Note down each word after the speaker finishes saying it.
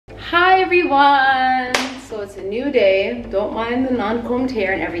everyone. So it's a new day. Don't mind the non-combed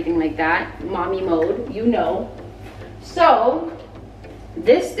hair and everything like that. Mommy mode, you know. So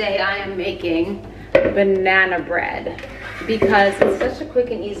this day I am making banana bread because it's such a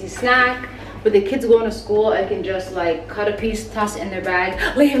quick and easy snack. With the kids going to school, I can just like cut a piece, toss it in their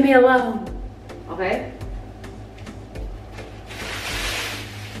bag, leave me alone. Okay?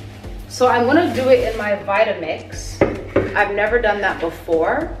 So I'm gonna do it in my Vitamix. I've never done that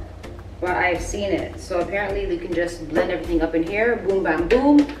before, but I've seen it. So apparently you can just blend everything up in here, boom, bam,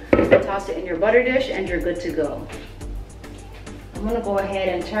 boom, toss it in your butter dish and you're good to go. I'm gonna go ahead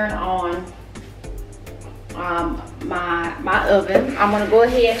and turn on my oven. I'm gonna go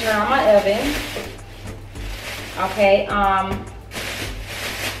ahead and turn on my oven. Okay,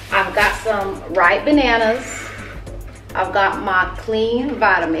 I've got some ripe bananas. I've got my clean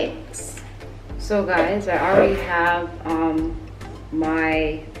Vitamix. So guys, I already have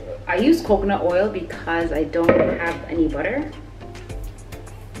I use coconut oil because I don't have any butter.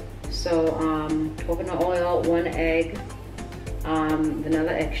 So coconut oil, 1 egg,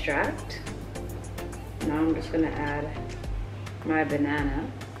 vanilla extract. Now I'm just gonna add my banana.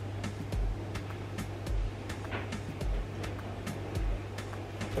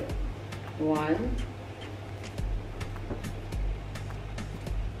 One.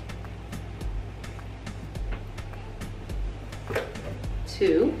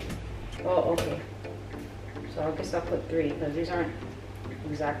 2. Oh, okay. So I guess I'll put 3 because these aren't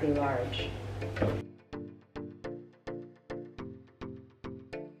exactly large.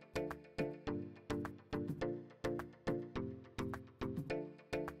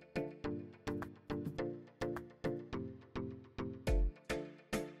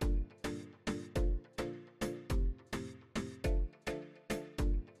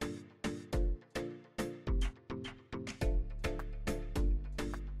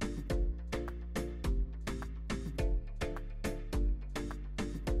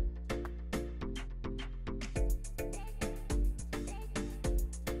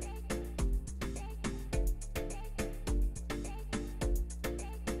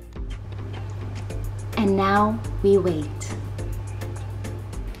 And now we wait.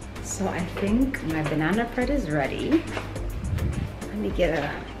 So I think my banana bread is ready. Let me get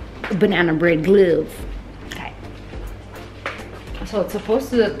a banana bread glove. Okay. So it's supposed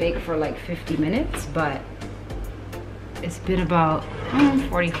to bake for like 50 minutes, but it's been about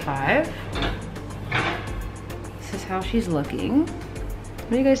 45. This is how she's looking. What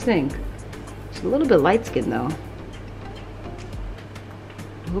do you guys think? She's a little bit light skinned though.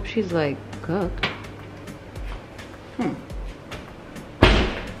 I hope she's like cooked.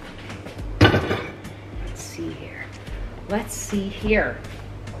 Let's see here.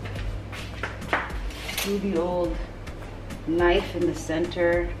 Do the old knife in the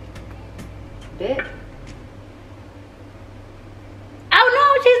center bit. Oh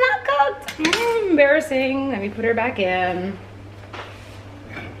no, she's not cooked. Embarrassing. Let me put her back in.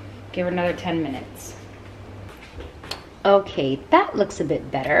 Give her another 10 minutes. Okay, that looks a bit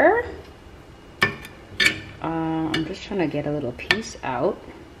better. I'm just trying to get a little piece out.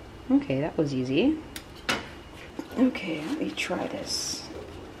 Okay, that was easy. Okay, let me try this.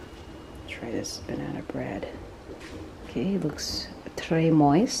 Try this banana bread. Okay, it looks très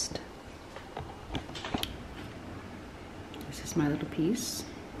moist. This is my little piece.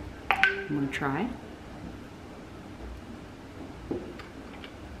 I'm gonna try.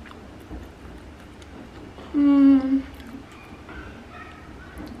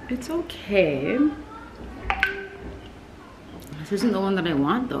 It's okay. This isn't the one that I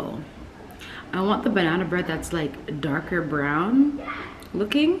want though. I want the banana bread that's like darker brown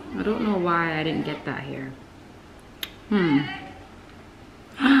looking. I don't know why I didn't get that here.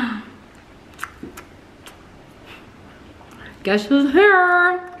 Guess who's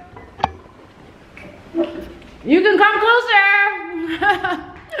here? You can come closer.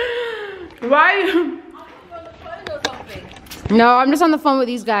 Why? Are you on the phone or something? No, I'm just on the phone with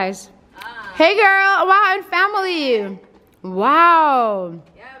these guys. Hey girl, wow, and family. Wow.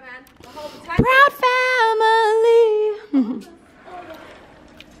 Proud family.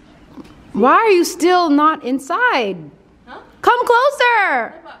 Why are you still not inside? Huh? Come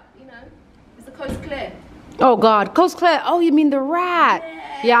closer. No, but, you know, is the coast clear? Oh God, coast clear. Oh, you mean the rat?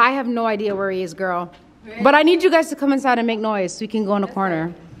 Yeah, I have no idea where he is, girl. Really? But I need you guys to come inside and make noise so we can go in the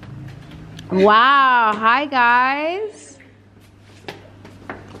corner. Wow, hi guys.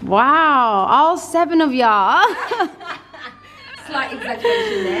 Wow, all 7 of y'all. Slight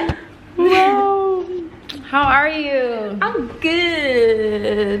exaggeration there. Wow. How are you? I'm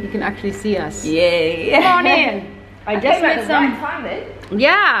good. You can actually see us. Yay. Come on in. I just made some.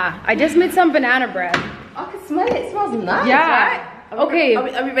 Yeah, I just made some banana bread. I can smell it. It smells nice. Yeah. Right? Okay. Are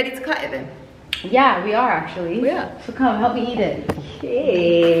we ready to cut it then? Yeah, we are actually. Yeah. So come, help me eat it.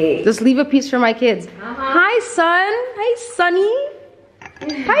 Okay. Just leave a piece for my kids. Hi, son. Hi, Sonny.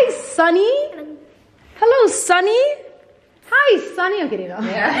 Hi, Sonny. Hello, Sonny. Hi, Sonny. I'm kidding.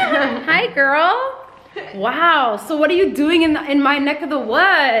 Yeah. Hi, girl. Wow. So what are you doing in my neck of the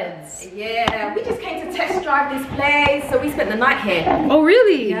woods? Yeah, we just came to test drive this place, so we spent the night here. Oh,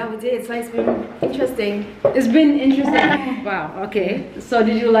 really? Yeah, we did. So it's been interesting. It's been interesting. Wow. Okay. So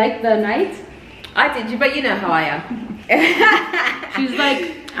did you like the night? I did, but you know how I am. She's like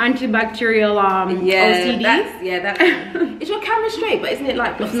antibacterial yeah, OCD. That's is your camera straight? But isn't it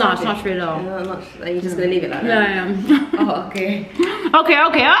like It's not straight at all. No, not. Are you just gonna leave it like that? Yeah, I am. Oh, okay.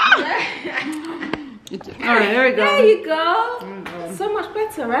 Okay. Ah! All right, there we go. There you go. So much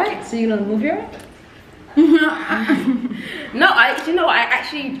better, right? So you gonna move here? No, you know what? I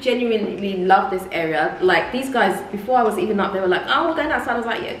actually genuinely love this area. Like these guys, before I was even up, they were like, "Oh, we're going outside." I was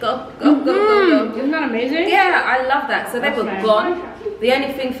like, "Yeah, go." Isn't that amazing? Yeah, I love that. So they were nice. gone. The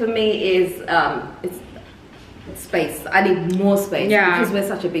only thing for me is it's space. I need more space. Yeah. Because we're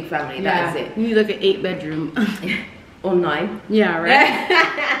such a big family. That is it. You need like an 8-bedroom. Or 9. Yeah, right.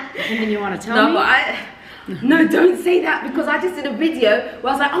 Something you want to tell me? But no, don't say that, because I just did a video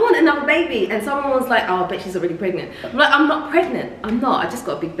where I was like, I want another baby, and someone was like, oh, I bet she's already pregnant. I'm like, I'm not pregnant. I'm not. I just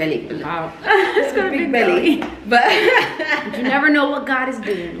got a big belly. Wow. Just got a big belly. But you never know what God is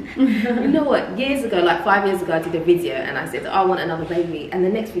doing. You know what? Years ago, like 5 years ago, I did a video and I said, oh, I want another baby. And the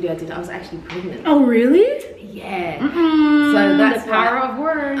next video I did, I was actually pregnant. Oh, really? Yeah. So that's the power of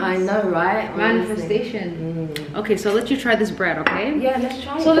words. I know, right? Manifestation. Okay, so let you try this bread, okay? Yeah, let's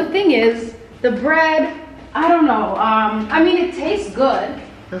try it. So the thing is, the bread, I don't know. I mean, it tastes good,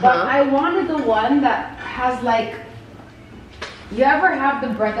 but I wanted the one that has like. You ever have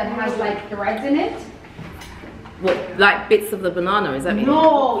the bread that has like threads in it? What, like bits of the banana? Is that what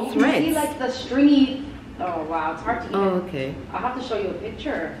No, you threads? can see like the stringy. Oh wow, it's hard to eat. Oh, okay. I'll have to show you a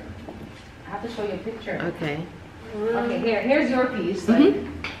picture. Okay. Okay, here's your piece. Like,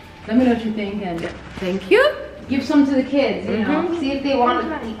 let me know what you think and Thank you. give some to the kids. You know, see if they want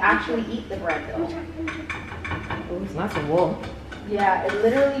to actually eat the bread though. Oh, it's nice and warm. Yeah, it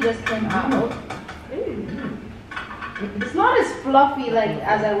literally just came out. It's not as fluffy like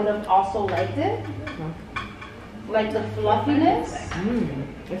as I would have also liked it. Like the fluffiness.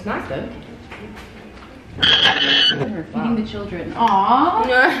 It's nice though. Feeding the children.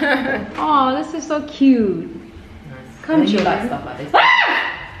 Aww. Aw, this is so cute. Come, you children. like stuff like this.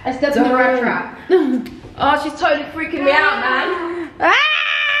 I stepped in the rat trap. Oh, she's totally freaking me out, man.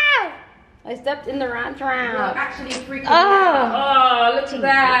 I stepped in the rat You're trap. actually freaking me out. Oh, look at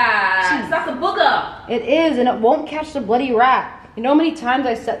that. That's a booger. It is, and it won't catch the bloody rat. You know how many times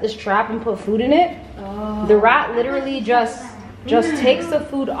I set this trap and put food in it? Oh. The rat literally just takes the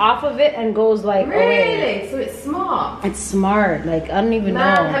food off of it and goes like away. Really? So it's smart. It's smart. Like, I don't even know.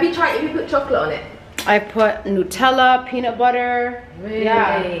 Have you tried, if you put chocolate on it? I put Nutella, peanut butter. Really?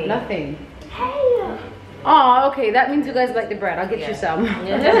 Yeah, nothing. Hey. Oh, okay. That means you guys like the bread. I'll get you some.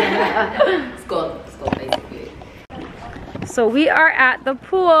 Yeah. It's gone basically. So we are at the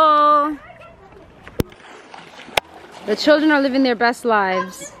pool. The children are living their best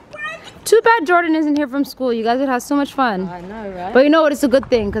lives. Too bad Jordan isn't here from school. You guys would have so much fun. I know, right? But you know what? It's a good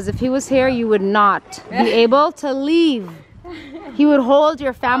thing, because if he was here, you would not be able to leave. He would hold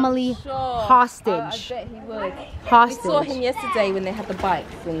your family hostage. I bet he would. Hostage. We saw him yesterday when they had the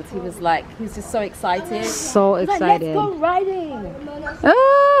bikes, and he was just so excited. So excited. Let's go riding.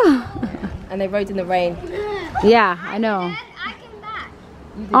 Ah. And they rode in the rain. Yeah, I know.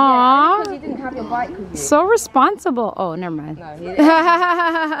 You did, Aww. because you didn't have your bike with you. So responsible. Oh, never mind. No, he didn't. Take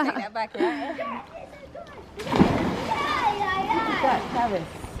that back, right? Look at that Paris.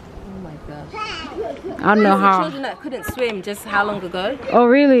 Oh my gosh. I don't know The how. children that couldn't swim just how long ago? Oh,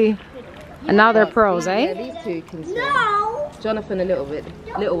 really? And now they're pros, Yeah, eh? these two can swim. No. Jonathan a little bit.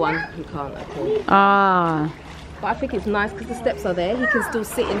 Little one, he can't at all. Ah. But I think it's nice because the steps are there. He can still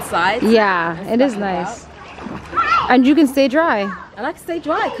sit inside. Yeah, it is nice. And you can stay dry. And I can stay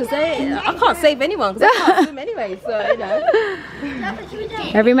dry because I can't save anyone because I can't swim anyway. So, you know.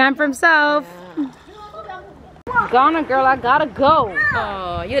 Every man for himself. Ghana girl, I gotta go.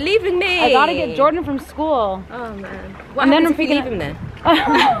 Oh, you're leaving me. I gotta get Jordan from school. Oh man. What And then happens I'm if you leave picking him there?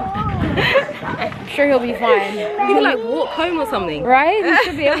 I'm sure he'll be fine. You can like walk home or something. Right? He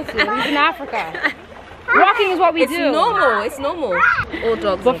should be able to. He's in Africa. Walking is what we do. It's normal. All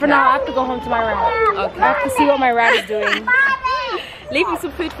dogs. But for now, I have to go home to my rat. Okay. I have to see what my rat is doing. Leave him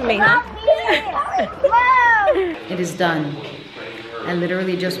some food for me, huh? It is done. I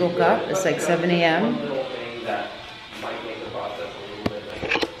literally just woke up. It's like 7 a.m.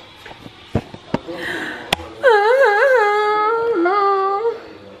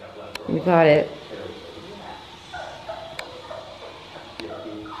 We got it.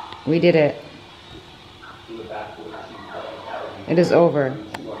 We did it. It is over.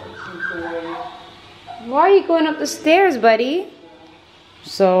 Why are you going up the stairs, buddy?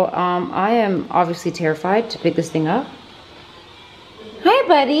 So, I am obviously terrified to pick this thing up. Hi,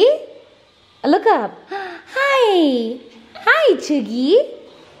 buddy. Look up. Hi. Hi, Chuggy.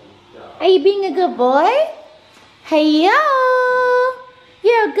 Are you being a good boy? Hey, yo.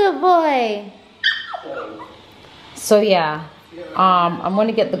 You're a good boy. So, yeah. I'm going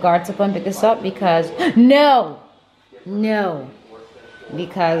to get the guard to come pick this up because... No.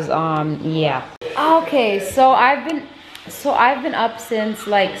 Because, yeah. Okay, so I've been up since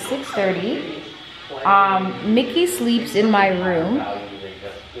like 6:30. Mickey sleeps in my room.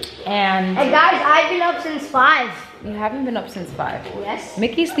 And hey guys, I've been up since 5. You haven't been up since 5? Yes.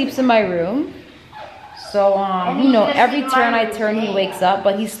 Mickey sleeps in my room. So, you know, every turn I turn, he wakes up.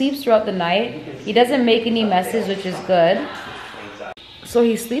 But he sleeps throughout the night. He doesn't make any messes, which is good. So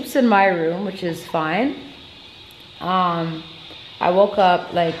he sleeps in my room, which is fine. I woke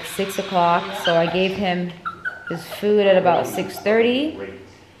up like 6 o'clock. So I gave him his food at about 6:30.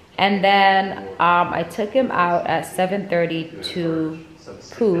 And then I took him out at 7:30 to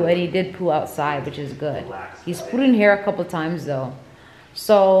poo, and he did poo outside, which is good. He's pooed in here a couple times though.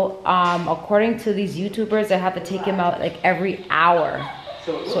 So according to these YouTubers, I have to take him out like every hour.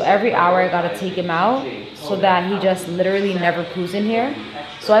 So every hour I gotta take him out so that he just literally never poos in here.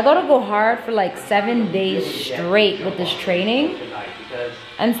 So I gotta go hard for like 7 days straight with this training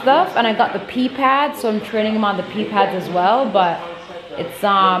and stuff. And I got the pee pads, so I'm training him on the pee pads as well. But it's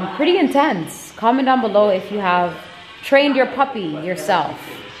pretty intense. Comment down below if you have trained your puppy yourself.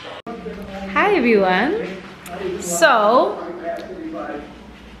 Hi everyone. So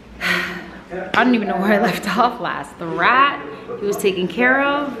I don't even know where I left off last. The rat, he was taken care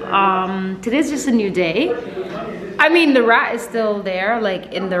of. Today's just a new day. I mean, the rat is still there,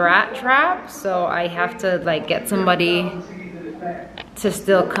 like in the rat trap. So I have to like get somebody to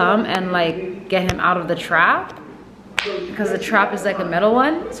still come and like get him out of the trap, because the trap is like a metal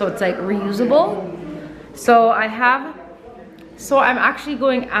one, so it's like reusable. So I'm actually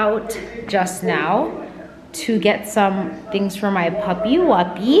going out just now to get some things for my puppy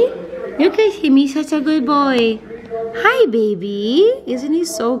Whoppy. Look at him, he's such a good boy. Hi baby, isn't he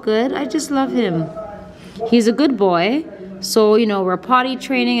so good? I just love him. He's a good boy. So, you know, we're potty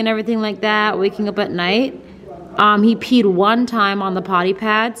training and everything like that, waking up at night. He peed one time on the potty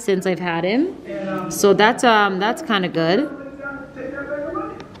pad since I've had him. So that's kind of good.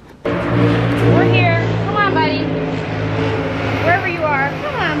 We're here. Come on, buddy. Wherever you are.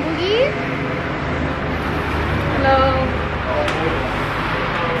 Come on, Boogie. Hello.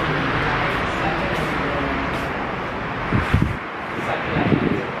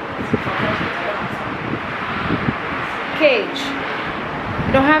 Cage.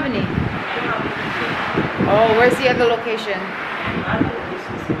 You don't have any. Oh, where's the other location?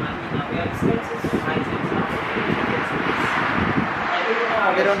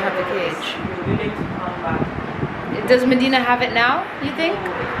 Oh, they don't have the cage. Does Medina have it now, you think?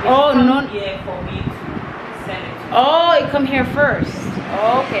 Oh, no. Oh, it come here first.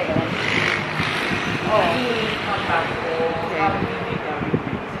 Oh, okay then. Oh. Okay.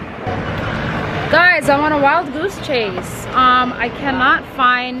 Guys, I'm on a wild goose chase. I cannot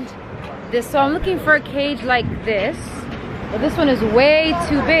find this, so I'm looking for a cage like this, but this one is way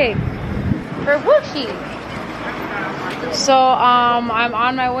too big for Woochie. So I'm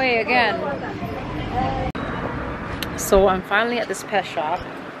on my way again. So I'm finally at this pet shop.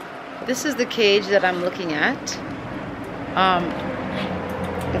 This is the cage that I'm looking at.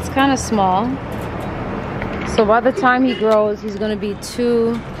 It's kind of small, so by the time he grows, he's gonna be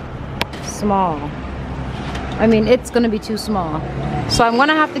too small. I mean, it's gonna be too small. So I'm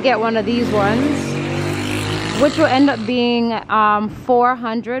gonna have to get one of these ones, which will end up being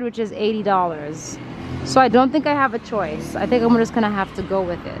 $400, which is $80. So I don't think I have a choice. I think I'm just gonna have to go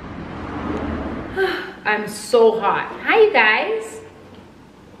with it. I'm so hot. Hi, you guys.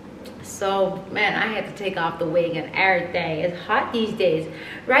 So, man, I had to take off the wig and everything. It's hot these days.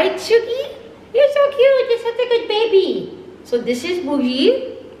 Right, Chucky? You're so cute. You're such a good baby. So this is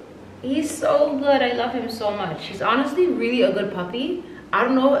Bougie. He's so good. I love him so much. He's honestly really a good puppy. I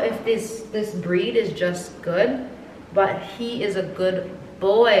don't know if this breed is just good, but he is a good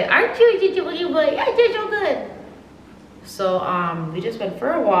boy. Aren't you, Gigi boy? Aren't you so good? So we just went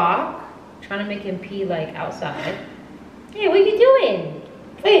for a walk, trying to make him pee like outside. Hey, what are you doing?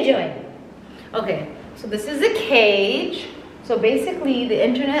 What are you doing? Okay, so this is the cage. So basically the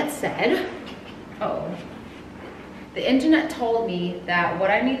internet said, the internet told me that what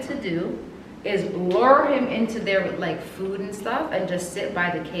I need to do is lure him into there with like food and stuff and just sit by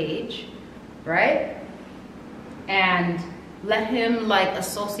the cage, right? And let him like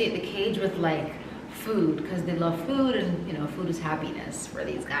associate the cage with like food, because they love food, and you know, food is happiness for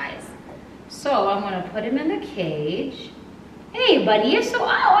these guys. So I'm gonna put him in the cage. Hey buddy, you're so, oh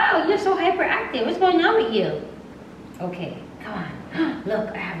wow, you're so hyperactive. What's going on with you? Okay, come on. Look,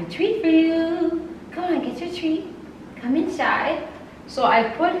 I have a treat for you. Come on, get your treat. Come inside. So I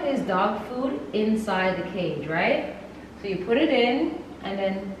put his dog food inside the cage, right? So you put it in and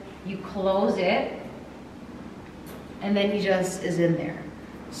then you close it, and then he just is in there.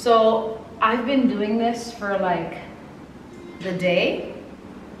 So I've been doing this for like the day,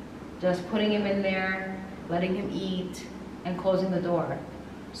 just putting him in there, letting him eat, and closing the door.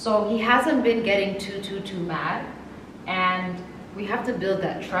 So he hasn't been getting too mad, and we have to build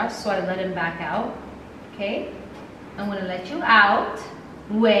that trust. So I let him back out. Okay, I'm gonna let you out.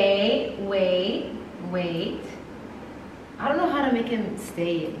 Wait. I don't know how to make him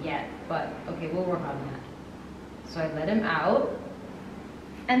stay yet, but okay, we'll work on that. So I let him out,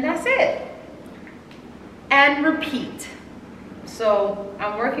 and that's it. And repeat. So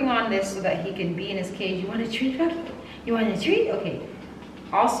I'm working on this so that he can be in his cage. You want a treat, Rocky? You want a treat? Okay.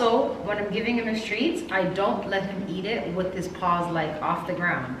 Also, when I'm giving him his treats, I don't let him eat it with his paws like off the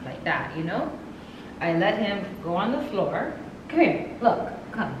ground, like that, you know? I let him go on the floor. Come here, look,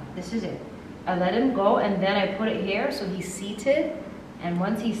 come, this is it. I let him go, and then I put it here so he's seated, and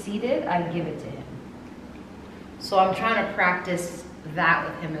once he's seated, I give it to him. So I'm trying to practice that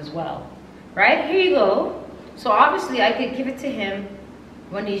with him as well. Right, here you go. So obviously I could give it to him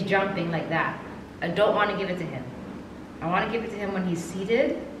when he's jumping like that. I don't want to give it to him. I want to give it to him when he's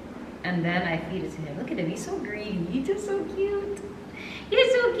seated, and then I feed it to him. Look at him, he's so greedy. He's just so cute. You're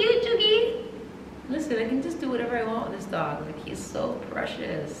so cute, Chugi. Listen, I can just do whatever I want with this dog. Like, he's so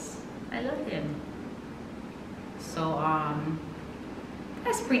precious. I love him. So,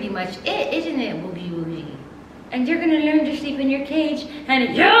 that's pretty much it, isn't it, Woogie Woogie? And you're gonna learn to sleep in your cage,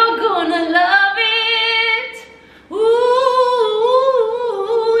 and you're gonna love it. Ooh,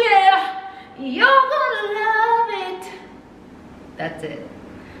 yeah. You're gonna love it. That's it.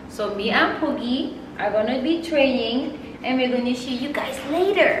 So me and Poogie are gonna be training, and we're gonna see you guys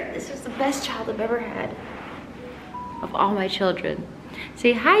later. This is the best child I've ever had of all my children.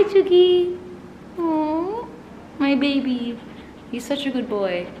 Say hi, Chugi. Oh, my baby. He's such a good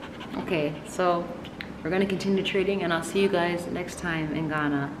boy. Okay, so we're gonna continue trading, and I'll see you guys next time in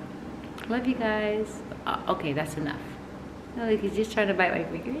Ghana. Love you guys. Okay, that's enough. No, he's just trying to bite my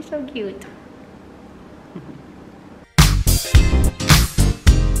finger. You're so cute.